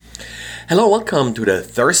Hello, welcome to the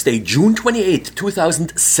Thursday, June 28th,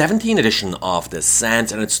 2017 edition of the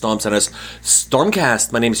SANS and Storm Center's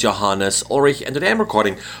StormCast. My name is Johannes Ulrich and today I'm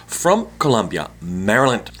recording from Columbia,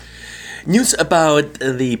 Maryland. News about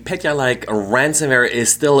the Petya-like ransomware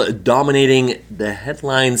is still dominating the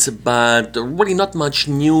headlines, but really not much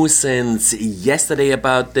news since yesterday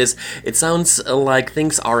about this. It sounds like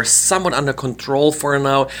things are somewhat under control for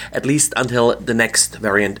now, at least until the next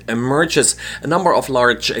variant emerges. A number of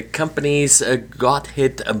large companies got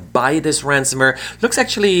hit by this ransomware. Looks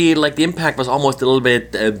actually like the impact was almost a little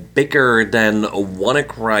bit bigger than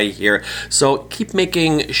WannaCry here. So keep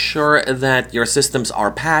making sure that your systems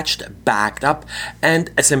are patched, backed up,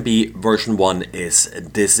 and SMB version 1 is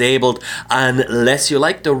disabled unless you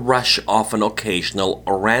like the rush of an occasional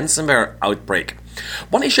ransomware outbreak.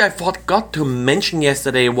 One issue I forgot to mention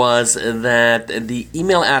yesterday was that the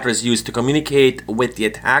email address used to communicate with the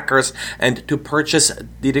attackers and to purchase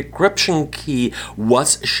the decryption key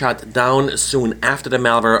was shut down soon after the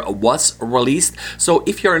malware was released. So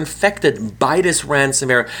if you're infected by this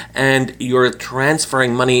ransomware and you're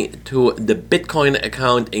transferring money to the Bitcoin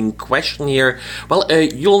account in question here, well,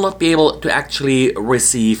 you'll not be able to actually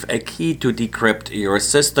receive a key to decrypt your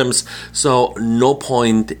systems, so no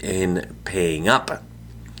point in paying up.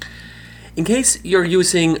 In case you're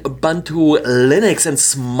using Ubuntu Linux and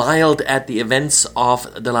smiled at the events of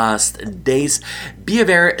the last days, be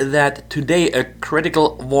aware that today a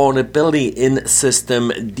critical vulnerability in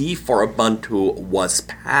System D for Ubuntu was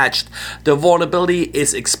patched. The vulnerability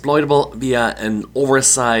is exploitable via an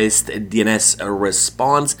oversized DNS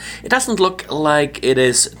response. It doesn't look like it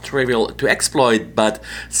is trivial to exploit, but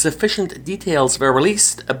sufficient details were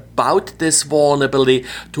released about this vulnerability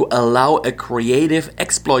to allow a creative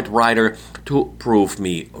exploit writer to prove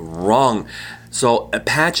me wrong. So a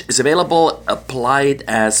patch is available, applied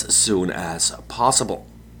as soon as possible.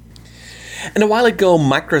 And a while ago,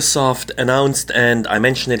 Microsoft announced, and I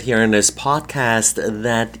mentioned it here in this podcast,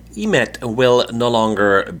 that EMET will no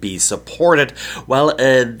longer be supported. Well,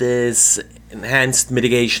 this Enhanced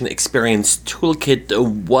Mitigation Experience Toolkit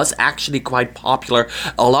was actually quite popular.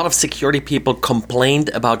 A lot of security people complained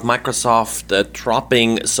about Microsoft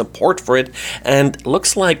dropping support for it, and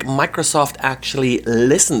looks like Microsoft actually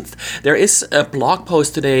listened. There is a blog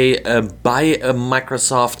post today by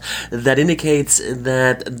Microsoft that indicates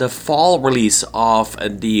that the fall release of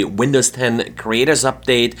the Windows 10 Creators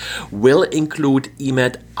Update will include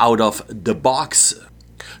EMET out of the box.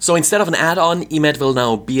 So instead of an add-on, EMET will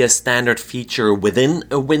now be a standard feature within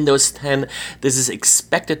Windows 10. This is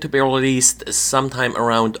expected to be released sometime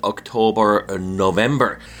around October or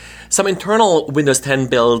November. Some internal Windows 10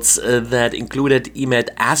 builds that included EMET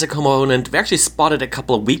as a component we actually spotted a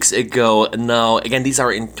couple of weeks ago. Now, again, these are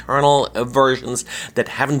internal versions that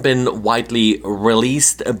haven't been widely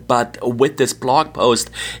released, but with this blog post,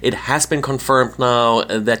 it has been confirmed now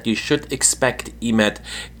that you should expect EMET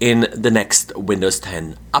in the next Windows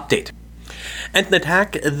 10 update. And an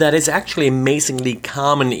attack that is actually amazingly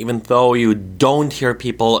common, even though you don't hear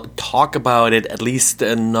people talk about it, at least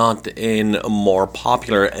not in more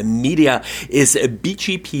popular media, is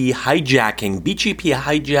BGP hijacking. BGP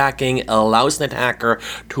hijacking allows an attacker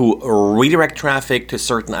to redirect traffic to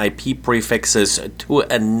certain IP prefixes to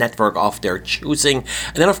a network of their choosing.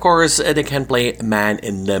 And then, of course, they can play man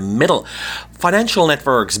in the middle. Financial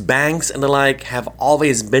networks, banks, and the like have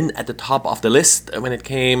always been at the top of the list when it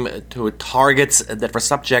came to targets that were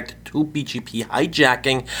subject to BGP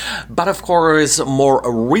hijacking. But of course, more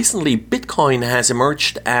recently, Bitcoin has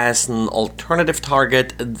emerged as an alternative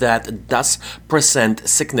target that does present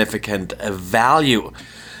significant value.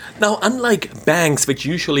 Now, unlike banks, which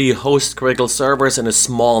usually host critical servers in a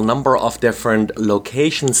small number of different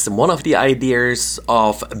locations, one of the ideas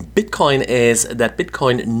of Bitcoin is that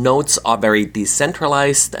Bitcoin nodes are very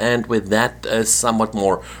decentralized and with that somewhat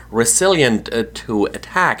more resilient to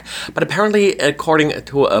attack. But apparently, according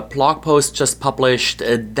to a blog post just published,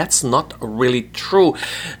 that's not really true.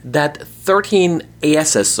 That 13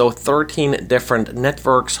 ASs, so 13 different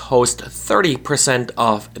networks, host 30%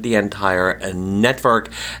 of the entire network,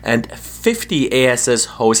 and 50 ASs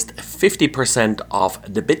host 50%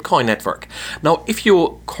 of the Bitcoin network. Now, if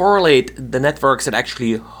you correlate the networks that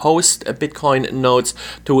actually host Bitcoin nodes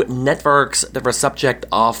to networks that were subject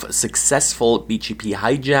of successful BGP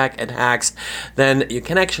hijack attacks, then you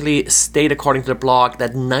can actually state, according to the blog,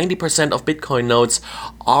 that 90% of Bitcoin nodes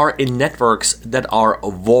are in networks that are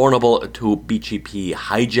vulnerable to BGP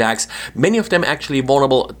hijacks. Many of them actually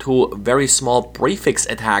vulnerable to very small prefix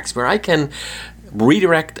attacks, where I can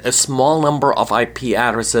redirect a small number of IP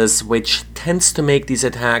addresses, which tends to make these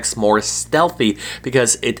attacks more stealthy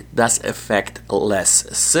because it does affect less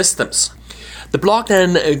systems. The blog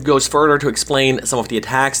then goes further to explain some of the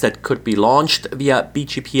attacks that could be launched via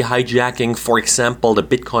BGP hijacking. For example, the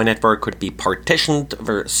Bitcoin network could be partitioned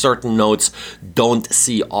where certain nodes don't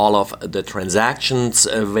see all of the transactions,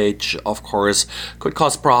 which of course could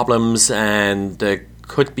cause problems and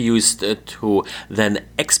could be used to then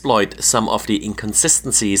exploit some of the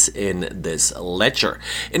inconsistencies in this ledger.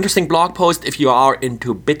 Interesting blog post. If you are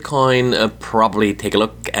into Bitcoin, probably take a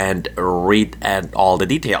look and read all the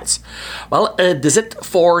details. Well, that's it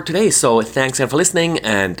for today. So thanks again for listening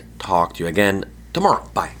and talk to you again tomorrow.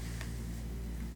 Bye.